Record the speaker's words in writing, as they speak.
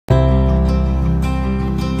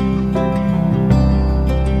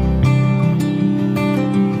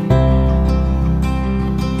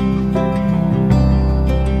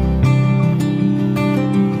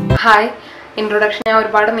Hi introduction ഞാൻ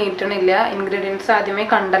ഒരുപാട് നീട്ടണില്ല. Ingredients ആദ്യമേ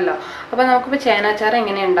കണ്ടല്ലോ. അപ്പോൾ നമുക്കിപ്പോൾ ചേനാച്ചാർ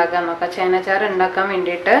എങ്ങനെ ഉണ്ടാക്കാൻ നോക്കാം. ചേനാച്ചാർ ഉണ്ടാക്കാൻ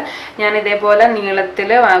വേണ്ടിയിട്ട് ഞാൻ ഇതേപോലെ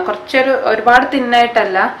നീളത്തിൽ ഒരുപാട്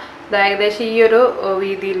തിന്നായിട്ടല്ല, ഏകദേശം ഈ ഒരു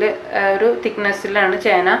വീതിയിൽ ഒരു തിക്നെസ്സിലാണ്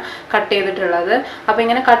ചേന കട്ട് ചെയ്തിട്ടുള്ളത്. അപ്പോൾ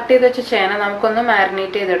ഇങ്ങനെ കട്ട് ചെയ്ത് വെച്ച ചേന നമുക്കൊന്ന്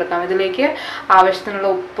മാരിനേറ്റ് ചെയ്തെടുക്കാം. ഇതിലേക്ക് ആവശ്യത്തിനുള്ള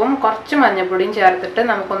ഉപ്പും കുറച്ച് മഞ്ഞൾപ്പൊടിയും ചേർത്തിട്ട്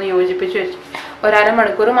നമുക്കൊന്ന് യോജിപ്പിച്ച് വെച്ച് ഒരു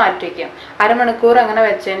അരമണിക്കൂർ മാറ്റി വയ്ക്കാം. അരമണിക്കൂർ അങ്ങനെ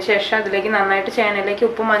വെച്ചതിന് ശേഷം അതിലേക്ക് നന്നായിട്ട് ചേനയിലേക്ക്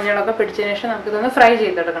ഉപ്പും മഞ്ഞളൊക്കെ പിടിച്ചതിന് ശേഷം നമുക്കിതൊന്ന് ഫ്രൈ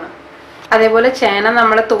ചെയ്തെടുക്കണം. അതേപോലെ ചേന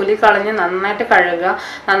നമ്മൾ തൊലി കളഞ്ഞ് നന്നായിട്ട് കഴുകുക.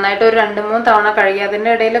 നന്നായിട്ട് ഒരു 2-3 തവണ കഴുകി, അതിൻ്റെ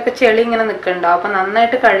ഇടയിലൊക്കെ ചെളി ഇങ്ങനെ നിൽക്കുന്നുണ്ടാവും. അപ്പോൾ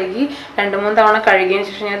നന്നായിട്ട് കഴുകി 2-3 തവണ കഴുകിയതിന്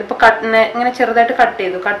ശേഷം ഞാനിപ്പോൾ ഇങ്ങനെ ചെറുതായിട്ട് കട്ട്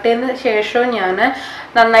ചെയ്തതിന് ശേഷവും ഞാൻ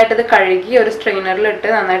നന്നായിട്ട് ഇത് കഴുകി ഒരു സ്ട്രെയിനറിലിട്ട്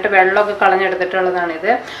നന്നായിട്ട് വെള്ളമൊക്കെ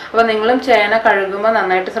കളഞ്ഞെടുത്തിട്ടുള്ളതാണിത്. അപ്പോൾ നിങ്ങളും ചേന കഴുകുമ്പോൾ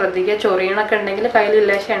നന്നായിട്ട് ശ്രദ്ധിക്കുക. ചൊറിയണൊക്കെ ഉണ്ടെങ്കിൽ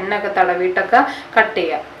കയ്യിലില്ല എണ്ണയൊക്കെ തടവിയിട്ടൊക്കെ കട്ട്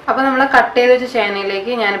ചെയ്യുക. അപ്പോൾ നമ്മൾ കട്ട് ചെയ്ത് വെച്ച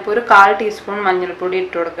ചേനയിലേക്ക് ഞാനിപ്പോൾ ഒരു 1/4 ടീസ്പൂൺ മഞ്ഞൾപ്പൊടി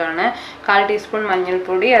ഇട്ട് കൊടുക്കുകയാണ്. 1/4 ടീസ്പൂൺ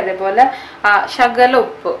മഞ്ഞൾപ്പൊടി, അതേപോലെ ശകല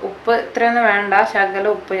ഉപ്പ് ഇത്രയൊന്നും വേണ്ട, ശകല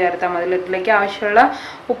ഉപ്പ് ചേർത്താൽ മതി. ഇതിലേക്ക് ആവശ്യമുള്ള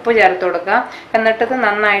ഉപ്പ് ചേർത്ത് കൊടുക്കുക. എന്നിട്ട്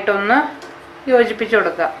നന്നായിട്ടൊന്ന് യോജിപ്പിച്ച്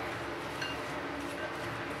കൊടുക്കുക.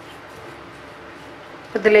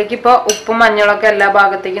 ഇതിലേക്ക് ഇപ്പോൾ ഉപ്പും മഞ്ഞളൊക്കെ എല്ലാ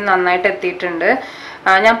ഭാഗത്തേക്കും നന്നായിട്ട് എത്തിയിട്ടുണ്ട്.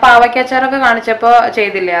 ഞാൻ പാവയ്ക്കച്ചാറൊക്കെ കാണിച്ചപ്പോൾ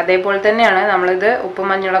ചെയ്തില്ലേ, അതേപോലെ തന്നെയാണ് നമ്മളിത് ഉപ്പും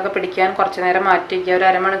മഞ്ഞളൊക്കെ പിടിക്കാൻ കുറച്ച് നേരം മാറ്റി വയ്ക്കുക. ഒരു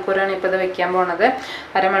അരമണിക്കൂറാണ് ഇപ്പോൾ ഇത് വെക്കാൻ പോണത്.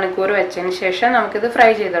 അരമണിക്കൂർ വെച്ചതിന് ശേഷം നമുക്കിത് ഫ്രൈ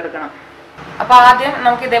ചെയ്തെടുക്കണം. അപ്പോൾ ആദ്യം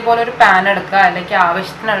നമുക്ക് ഇതേപോലെ ഒരു പാൻ എടുക്കുക. അതിലേക്ക്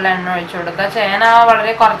ആവശ്യത്തിനുള്ള എണ്ണ ഒഴിച്ചു കൊടുക്കുക. ചേന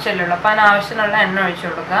വളരെ കുറച്ചല്ലേ ഉള്ളൂ, അപ്പോൾ അതിന് ആവശ്യത്തിനുള്ള എണ്ണ ഒഴിച്ചു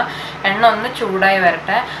കൊടുക്കുക. എണ്ണ ഒന്ന് ചൂടായി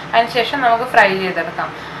വരട്ടെ. അതിന് ശേഷം നമുക്ക് ഫ്രൈ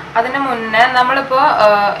ചെയ്തെടുക്കാം. അതിന് മുന്നേ നമ്മളിപ്പോൾ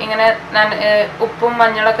ഇങ്ങനെ ഉപ്പും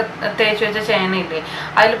മഞ്ഞളൊക്കെ തേച്ച് വെച്ച ചേനയില്ലേ,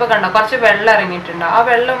 അതിലിപ്പോൾ കണ്ടോ കുറച്ച് വെള്ളം ഇറങ്ങിയിട്ടുണ്ട്. ആ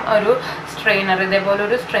വെള്ളം ഒരു സ്ട്രെയിനർ, ഇതേപോലെ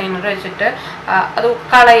ഒരു സ്ട്രെയിനർ വെച്ചിട്ട് അത്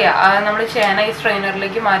കളയുക. നമ്മൾ ചേന ഈ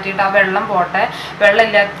സ്ട്രെയിനറിലേക്ക് മാറ്റിയിട്ട് ആ വെള്ളം പോട്ടെ. വെള്ളം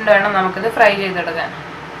ഇല്ലാത്തതുകൊണ്ട് വേണം നമുക്കിത് ഫ്രൈ ചെയ്തെടുക്കാൻ.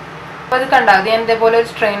 അപ്പോൾ ഇത് കണ്ടോ, അത് ഞാൻ ഇതേപോലെ ഒരു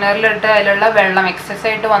സ്ട്രെയിനറിലിട്ട് അതിലുള്ള വെള്ളം, എക്സസ്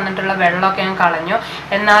ആയിട്ട് വന്നിട്ടുള്ള വെള്ളമൊക്കെ ഞാൻ കളഞ്ഞു.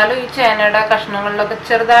 എന്നാലും ഈ ചേനയുടെ കഷ്ണങ്ങളിലൊക്കെ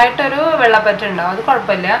ചെറുതായിട്ടൊരു വെള്ളപ്പറ്റുണ്ടാവും, അത്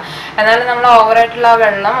കുഴപ്പമില്ല. എന്നാലും നമ്മൾ ഓവറായിട്ടുള്ള ആ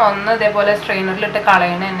വെള്ളം ഒന്ന് ഇതേപോലെ സ്ട്രെയിനറിലിട്ട്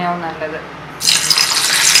കളയണ തന്നെയാവും നല്ലത്.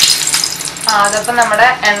 അതപ്പോൾ നമ്മുടെ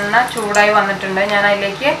എണ്ണ ചൂടായി വന്നിട്ടുണ്ട്. ഞാൻ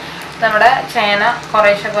അതിലേക്ക് നമ്മുടെ ചേന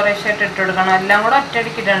കുറേശ്ശെ ഇട്ട് കൊടുക്കണം. എല്ലാം കൂടെ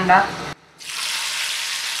ഒറ്റയടിക്ക് ഇടണ്ട.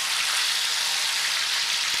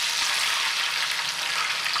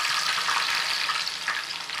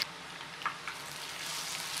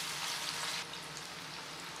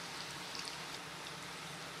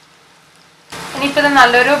 ഇനിയിപ്പോൾ ഇത്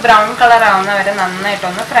നല്ലൊരു ബ്രൗൺ കളർ ആവുന്ന വരെ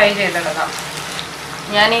നന്നായിട്ടൊന്ന് ഫ്രൈ ചെയ്തെടുക്കാം.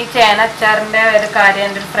 ഞാൻ ഈ ചേന അച്ചാറിൻ്റെ ഒരു കാര്യം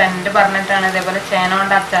എൻ്റെ ഒരു ഫ്രണ്ട് പറഞ്ഞിട്ടാണ് ഇതേപോലെ ചേന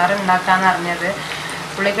കൊണ്ട് അച്ചാർ ഉണ്ടാക്കാമെന്ന് അറിഞ്ഞത്.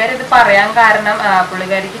 പുള്ളിക്കാരി ഇത് പറയാൻ കാരണം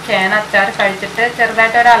പുള്ളിക്കാരിക്ക് ചേന അച്ചാർ കഴിച്ചിട്ട്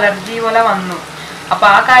ചെറുതായിട്ട് ഒരു അലർജി പോലെ വന്നു. അപ്പോൾ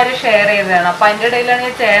ആ കാര്യം ഷെയർ ചെയ്തതാണ്. അപ്പോൾ അതിൻ്റെ ഇടയിലാണ്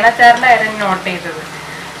ഈ ചേന അച്ചാറിൻ്റെ കാര്യം നോട്ട് ചെയ്തത്.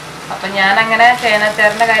 അപ്പം ഞാനങ്ങനെ ചേന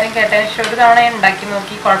അച്ചാറിൻ്റെ കാര്യം കേട്ടതിന് ശേഷം ഒരു തവണ ഉണ്ടാക്കി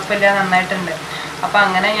നോക്കി, കുഴപ്പമില്ല, നന്നായിട്ടുണ്ട്. അപ്പോൾ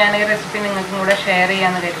അങ്ങനെ ഞാൻ ഈ റെസിപ്പി നിങ്ങൾക്കും കൂടെ ഷെയർ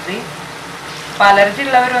ചെയ്യാമെന്ന് കരുതി. അപ്പോൾ അലർജി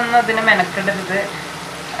ഉള്ളവരൊന്നും അതിന് മെനക്കെടരുത്.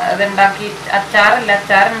 അതുണ്ടാക്കി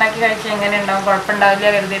അച്ചാറുണ്ടാക്കി കഴിച്ചാൽ എങ്ങനെ ഉണ്ടാവും,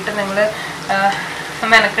 കുഴപ്പമുണ്ടാവില്ല കരുതിയിട്ട് നിങ്ങൾ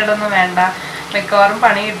മെനക്കെടൊന്നും വേണ്ട. മിക്കവാറും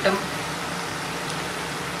പണി കിട്ടും.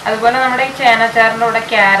 അതുപോലെ നമ്മുടെ ഈ ചേനച്ചാറിൻ്റെ കൂടെ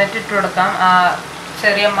ക്യാരറ്റ് ഇട്ട് കൊടുക്കാം,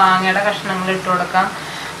 ചെറിയ മാങ്ങയുടെ കഷ്ണങ്ങൾ ഇട്ട് കൊടുക്കാം.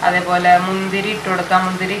 അതേപോലെ മുന്തിരി ഇട്ട് കൊടുക്കാം.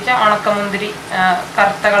 മുന്തിരി ഉണക്കമുന്തിരി,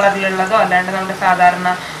 കറുത്ത കളറിലുള്ളതോ അല്ലാണ്ട് നമ്മുടെ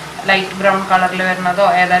സാധാരണ ലൈറ്റ് ബ്രൗൺ കളറിൽ വരുന്നതോ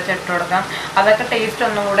ഏതാച്ചും ഇട്ട് കൊടുക്കാം. അതൊക്കെ ടേസ്റ്റ്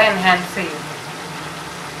ഒന്നും കൂടെ എൻഹാൻസ് ചെയ്യും.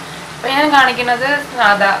 അപ്പോൾ ഞാൻ കാണിക്കുന്നത്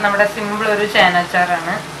നമ്മുടെ സിമ്പിൾ ഒരു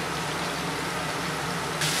ചേനച്ചാറാണ്.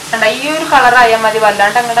 ഈ ഒരു കളറായാൽ മതി,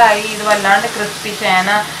 വല്ലാണ്ട് അങ്ങോട്ട് ആയി ഇത് വല്ലാണ്ട് ക്രിസ്പി. ചേന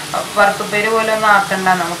വറുത്തുപ്പേര് പോലെ ഒന്നും ആക്കണ്ട,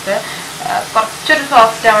 നമുക്ക് കുറച്ചൊരു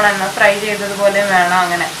സോഫ്റ്റ് ആവണം, എന്നാൽ ഫ്രൈ ചെയ്തതുപോലെയും വേണം.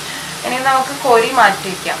 അങ്ങനെ ഇനി നമുക്ക് കോരി മാറ്റി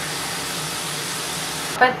വയ്ക്കാം.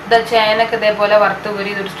 അപ്പം ചേനയൊക്കെ ഇതേപോലെ വറുത്ത്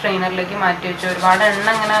കോരി ഇതൊരു സ്ട്രെയിനറിലേക്ക് മാറ്റി വെച്ചു. ഒരുപാട് എണ്ണ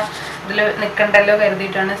അങ്ങനെ ഇതിൽ നിൽക്കണ്ടല്ലോ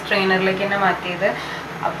കരുതിയിട്ടാണ് സ്ട്രെയിനറിലേക്ക് തന്നെ മാറ്റിയത്.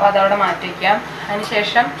 അപ്പോൾ അതവിടെ മാറ്റി വയ്ക്കാം.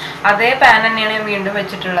 അതിനുശേഷം അതേ പാൻ തന്നെയാണ് ഞാൻ വീണ്ടും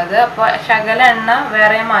വെച്ചിട്ടുള്ളത്. അപ്പോൾ ശകല എണ്ണ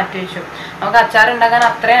വേറെ മാറ്റി വെച്ചു. നമുക്ക് അച്ചാർ ഉണ്ടാക്കാൻ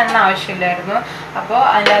അത്രയും എണ്ണ ആവശ്യമില്ലായിരുന്നു. അപ്പോൾ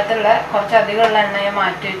അതിനകത്തുള്ള കുറച്ചധികമുള്ള എണ്ണ ഞാൻ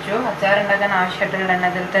മാറ്റി വെച്ചു. അച്ചാർ ഉണ്ടാക്കാൻ ആവശ്യമായിട്ടുള്ള എണ്ണ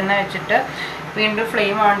ഇതിൽ തന്നെ വെച്ചിട്ട് വീണ്ടും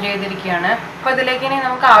ഫ്ലെയിം ഓൺ ചെയ്തിരിക്കുകയാണ്. അപ്പോൾ ഇതിലേക്ക് ഇനി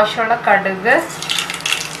നമുക്ക് ആവശ്യമുള്ള കടുക്,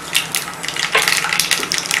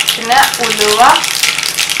 പിന്നെ ഉലുവ,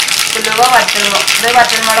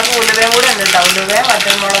 വറ്റൽമുളക്, ഉലുവയും കൂടെ ഉണ്ട് കേട്ടോ. ഉലുവയും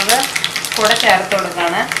വറ്റൽമുളക് കൂടെ ചേർത്ത്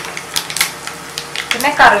കൊടുക്കുകയാണ്. പിന്നെ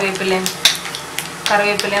കറിവേപ്പിലയും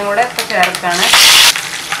കൂടെ ഇപ്പോൾ ചേർക്കുകയാണ്.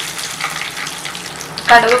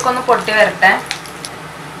 കടുകൊക്കെ ഒന്ന് പൊട്ടി വരട്ടെ.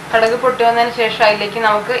 കടുക് പൊട്ടി വന്നതിന് ശേഷം അതിലേക്ക്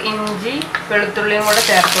നമുക്ക് ഇഞ്ചി വെളുത്തുള്ളിയും കൂടെ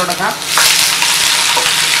ചേർത്ത് കൊടുക്കാം.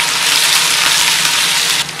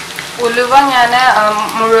 ഉലുവ ഞാൻ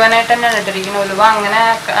മുഴുവനായിട്ട് തന്നെയാണ് ഇട്ടിരിക്കുന്നത്. ഉലുവ അങ്ങനെ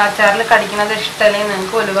അച്ചാറിൽ കടിക്കുന്നത് ഇഷ്ടമല്ലെങ്കിൽ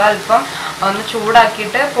നിങ്ങൾക്ക് ഉലുവ അല്പം ഒന്ന്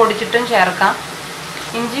ചൂടാക്കിയിട്ട് പൊടിച്ചിട്ടും ചേർക്കാം.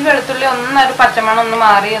 ഇഞ്ചി വെളുത്തുള്ളി ഒരു പച്ചമണം ഒന്ന്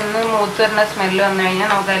മാറി ഒന്ന് മൂത്ത് വരുന്ന സ്മെല്ല് വന്നു കഴിഞ്ഞാൽ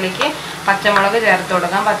നമുക്ക് അതിലേക്ക് പച്ചമുളക് ചേർത്ത്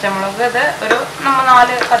കൊടുക്കാം. പച്ചമുളക് ഇത് ഒരു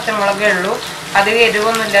 4 പച്ചമുളകേ ഉള്ളൂ, അധികം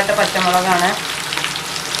എരിവൊന്നും ഇല്ലാത്ത പച്ചമുളകാണ്.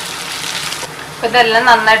 അപ്പോൾ ഇതെല്ലാം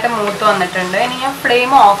നന്നായിട്ട് മൂത്ത് വന്നിട്ടുണ്ട്. ഇനി ഞാൻ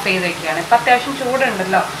ഫ്ലെയിം ഓഫ് ചെയ്ത് വെക്കുകയാണ്. ഇപ്പം അത്യാവശ്യം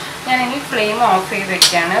ചൂടുണ്ടല്ലോ, ഞാനിനി ഫ്ലെയിം ഓഫ് ചെയ്ത്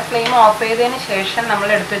വെക്കുകയാണ്. ഫ്ലെയിം ഓഫ് ചെയ്തതിന് ശേഷം നമ്മൾ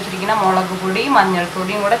എടുത്തു വെച്ചിരിക്കുന്ന മുളക് പൊടി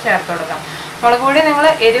മഞ്ഞൾപ്പൊടിയും കൂടെ ചേർത്ത് കൊടുക്കാം. മുളക് പൊടി നിങ്ങൾ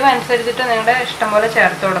എരിവ് അനുസരിച്ചിട്ട് നിങ്ങളുടെ ഇഷ്ടം പോലെ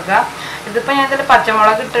ചേർത്ത് കൊടുക്കുക. ഇതിപ്പോൾ ഞാൻ ഇതിൽ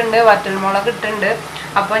പച്ചമുളക് ഇട്ടിട്ടുണ്ട്, വറ്റൽമുളക് ഇട്ടിട്ടുണ്ട്.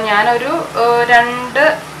 അപ്പോൾ ഞാനൊരു 2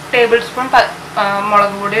 ടേബിൾ സ്പൂൺ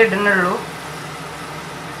മുളക് പൊടി ഇടുന്നുള്ളൂ.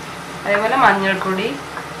 അതേപോലെ മഞ്ഞൾപ്പൊടി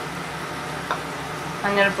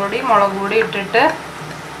മുളക് പൊടി ഇട്ടിട്ട്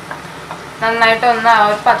നന്നായിട്ട് ഒന്ന് ആ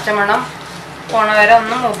ഒരു പച്ചമണം പോണ വരെ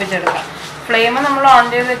ഒന്ന് മൂപ്പിച്ചെടുക്കാം. ഫ്ലെയിം നമ്മൾ ഓൺ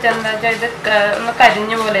ചെയ്ത് വെച്ചാൽ എന്താ വെച്ചാൽ ഇത് ഒന്ന്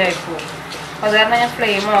കരിഞ്ഞ പോലെ ആയിപ്പോവും. അത് കാരണം ഞാൻ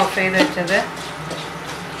ഫ്ലെയിം ഓഫ് ചെയ്ത് വെച്ചത്.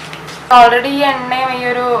 ഓൾറെഡി ഈ എണ്ണയും ഈ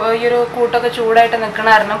ഒരു കൂട്ടൊക്കെ ചൂടായിട്ട് നിൽക്കണ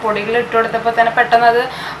കാരണം പൊടികൾ ഇട്ട് കൊടുത്തപ്പോൾ തന്നെ പെട്ടെന്ന് അത്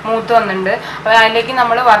മൂത്ത് വന്നിട്ടുണ്ട്. അപ്പോൾ അതിലേക്ക്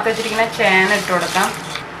നമ്മൾ വറുത്ത് വെച്ചിരിക്കുന്ന ചേന ഇട്ട് കൊടുക്കാം.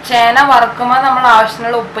 ചേന വറുക്കുമ്പോൾ നമ്മൾ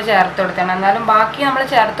ആവശ്യത്തിനുള്ള ഉപ്പ് ചേർത്ത് കൊടുക്കണം. എന്നാലും ബാക്കി നമ്മൾ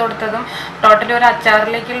ചേർത്ത് കൊടുത്തതും ടോട്ടലി ഒരു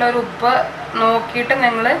അച്ചാറിലേക്കുള്ള ഒരു ഉപ്പ് നോക്കിയിട്ട്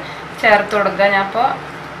നിങ്ങൾ ചേർത്ത് കൊടുക്കുക. ഞാൻ ഇപ്പോൾ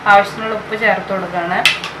ആവശ്യത്തിനുള്ള ഉപ്പ് ചേർത്ത് കൊടുക്കുകയാണ്.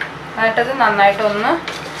 എന്നിട്ടത് നന്നായിട്ട് ഒന്ന്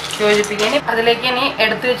യോജിപ്പിക്കുക. അതിലേക്ക് ഇനി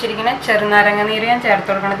എടുത്തു വെച്ചിരിക്കുന്ന ചെറുനാരങ്ങ നീര് ഞാൻ ചേർത്ത്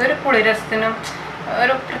കൊടുക്കണം. ഇതൊരു പുളിരസത്തിനും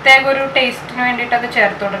ഒരു പ്രത്യേക ഒരു ടേസ്റ്റിന് വേണ്ടിയിട്ട് അത്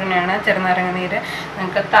ചേർത്ത് കൊടുക്കുന്നതാണ് ചെറുനാരങ്ങ നീര്.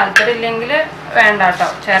 നിങ്ങൾക്ക് താല്പര്യം ഇല്ലെങ്കിൽ വേണ്ട കേട്ടോ,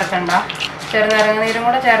 ചേർക്കണ്ട. ചെറുനാരങ്ങ നീരും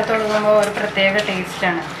കൂടെ ചേർത്ത് കൊടുക്കുമ്പോൾ ഒരു പ്രത്യേക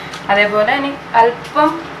ടേസ്റ്റാണ്. അതേപോലെ ഇനി അല്പം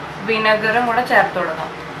വിനെഗറും കൂടെ ചേർത്ത് കൊടുക്കാം.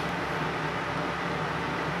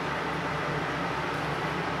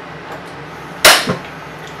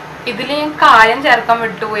 ഇതിൽ ഞാൻ കായം ചേർക്കാൻ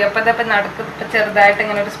വിട്ടുപോയി. അപ്പോൾ ഇതപ്പോൾ നടുക്ക് ചെറുതായിട്ട്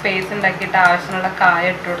ഇങ്ങനെ ഒരു സ്പേസ് ഉണ്ടാക്കിയിട്ട് ആവശ്യമുള്ള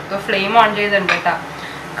കായം ഇട്ട് കൊടുത്തു. ഫ്ലെയിം ഓൺ ചെയ്തിട്ടുണ്ട് കേട്ടോ.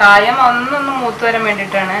 കായം ഒന്നൊന്ന് മൂത്ത് വരാൻ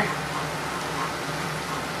വേണ്ടിയിട്ടാണ്.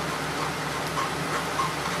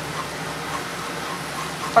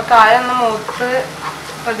 അപ്പോൾ കായം ഒന്ന് മൂത്ത്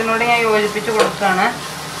അപ്പോൾ ഇതിനോട് ഞാൻ യോജിപ്പിച്ച് കൊടുക്കുകയാണ്.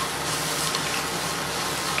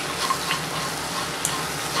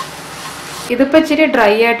 ഇതിപ്പോൾ ഇച്ചിരി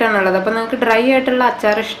ഡ്രൈ ആയിട്ടാണുള്ളത്. അപ്പോൾ നിങ്ങൾക്ക് ഡ്രൈ ആയിട്ടുള്ള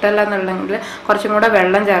അച്ചാർ ഇഷ്ടമല്ല എന്നുണ്ടെങ്കിൽ കുറച്ചും കൂടെ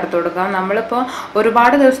വെള്ളം ചേർത്ത് കൊടുക്കാം. നമ്മളിപ്പോൾ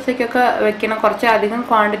ഒരുപാട് ദിവസത്തേക്കൊക്കെ വെക്കണം, കുറച്ച് അധികം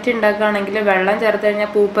ക്വാണ്ടിറ്റി ഉണ്ടാക്കുകയാണെങ്കിൽ വെള്ളം ചേർത്ത് കഴിഞ്ഞാൽ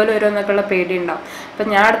പൂപ്പൽ വരുമെന്നൊക്കെയുള്ള പേടി ഉണ്ടാവും. അപ്പോൾ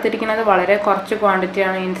ഞാൻ എടുത്തിരിക്കുന്നത് വളരെ കുറച്ച്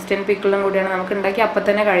ക്വാണ്ടിറ്റിയാണ്. ഇൻസ്റ്റൻറ്റ് പിക്കിളും കൂടിയാണ്. നമുക്ക് ഉണ്ടാക്കി അപ്പം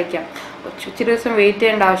തന്നെ കഴിക്കാം. ഇച്ചിരി ദിവസം വെയിറ്റ്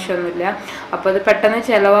ചെയ്യേണ്ട ആവശ്യമൊന്നുമില്ല. അപ്പോൾ ഇത് പെട്ടെന്ന്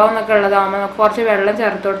ചിലവാകുന്നൊക്കെ ഉള്ളതാകുമ്പോൾ നമുക്ക് കുറച്ച് വെള്ളം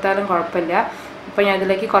ചേർത്ത് കൊടുത്താലും കുഴപ്പമില്ല. അപ്പോൾ ഞാൻ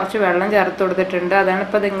ഇതിലേക്ക് കുറച്ച് വെള്ളം ചേർത്ത് കൊടുത്തിട്ടുണ്ട്. അതാണ്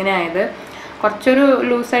ഇപ്പോൾ ഇതിങ്ങനെ ആയത്. കുറച്ചൊരു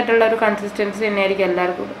ലൂസായിട്ടുള്ള ഒരു കൺസിസ്റ്റൻസി തന്നെയായിരിക്കും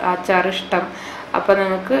എല്ലാവർക്കും അച്ചാർ ഇഷ്ടം. അപ്പോൾ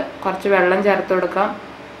നിങ്ങൾക്ക് കുറച്ച് വെള്ളം ചേർത്ത് കൊടുക്കാം.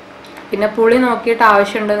 പിന്നെ പുളി നോക്കിയിട്ട്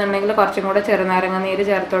ആവശ്യമുണ്ടെന്നുണ്ടെങ്കിൽ കുറച്ചും കൂടെ ചെറുനാരങ്ങ നീര്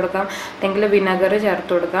ചേർത്ത് കൊടുക്കാം, അല്ലെങ്കിൽ വിനെഗർ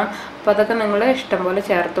ചേർത്ത് കൊടുക്കാം. അപ്പോൾ അതൊക്കെ നിങ്ങൾ ഇഷ്ടം പോലെ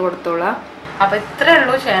ചേർത്ത് കൊടുത്തോളാം. അപ്പോൾ ഇത്രയേ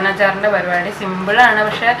ഉള്ളൂ ചേനാച്ചാറിൻ്റെ പരിപാടി. സിമ്പിളാണ്,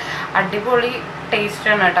 പക്ഷെ അടിപൊളി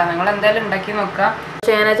ടേസ്റ്റാണ് കേട്ടോ. നിങ്ങൾ എന്തായാലും ഉണ്ടാക്കി നോക്കുക.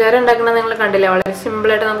 ചേനാച്ചാർ ഉണ്ടാക്കുന്നത് നിങ്ങൾ കണ്ടില്ലേ, വളരെ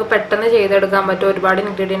സിമ്പിളായിട്ട് നമുക്ക് പെട്ടെന്ന് ചെയ്തെടുക്കാൻ പറ്റും. ഒരുപാട്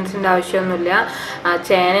ഇൻഗ്രീഡിയൻസിൻ്റെ ആവശ്യമൊന്നുമില്ല.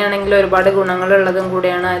 ചേനയാണെങ്കിൽ ഒരുപാട് ഗുണങ്ങളുള്ളതും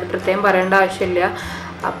കൂടിയാണ്, അത് പ്രത്യേകം പറയേണ്ട ആവശ്യമില്ല.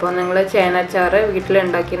 അപ്പോൾ നിങ്ങൾ ചേനാച്ചാർ വീട്ടിൽ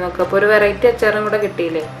ഉണ്ടാക്കി നോക്കുക. അപ്പോൾ ഒരു വെറൈറ്റി അച്ചാറും കൂടെ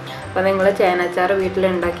കിട്ടിയില്ലേ. അപ്പോൾ നിങ്ങൾ ചേനാച്ചാർ വീട്ടിൽ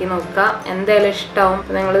ഉണ്ടാക്കി നോക്കുക, എന്തായാലും ഇഷ്ടമാവും.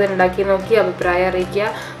 അപ്പോൾ നിങ്ങളിത് ഉണ്ടാക്കി നോക്കി അഭിപ്രായം അറിയിക്കുക.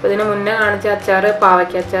 അപ്പോൾ ഇതിന് മുന്നേ കാണിച്ച അച്ചാർ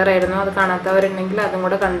പാവയ്ക്ക അച്ചാറായിരുന്നു. അത് കാണാത്തവരുണ്ടെങ്കിൽ അതും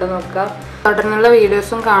കൂടെ കണ്ടു നോക്കുക. തുടർന്നുള്ള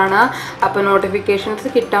വീഡിയോസും കാണുക. അപ്പോൾ നോട്ടിഫിക്കേഷൻസ്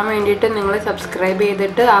കിട്ടാൻ വേണ്ടിയിട്ട് നിങ്ങൾ സബ്സ്ക്രൈബ്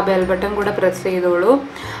ചെയ്തിട്ട് ആ ബെൽ ബട്ടൺ കൂടെ പ്രസ് ചെയ്തോളൂ.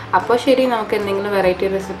 അപ്പോൾ ശരി, നമുക്ക് എന്തെങ്കിലും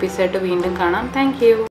വെറൈറ്റി റെസിപ്പീസായിട്ട് വീണ്ടും കാണാം. താങ്ക്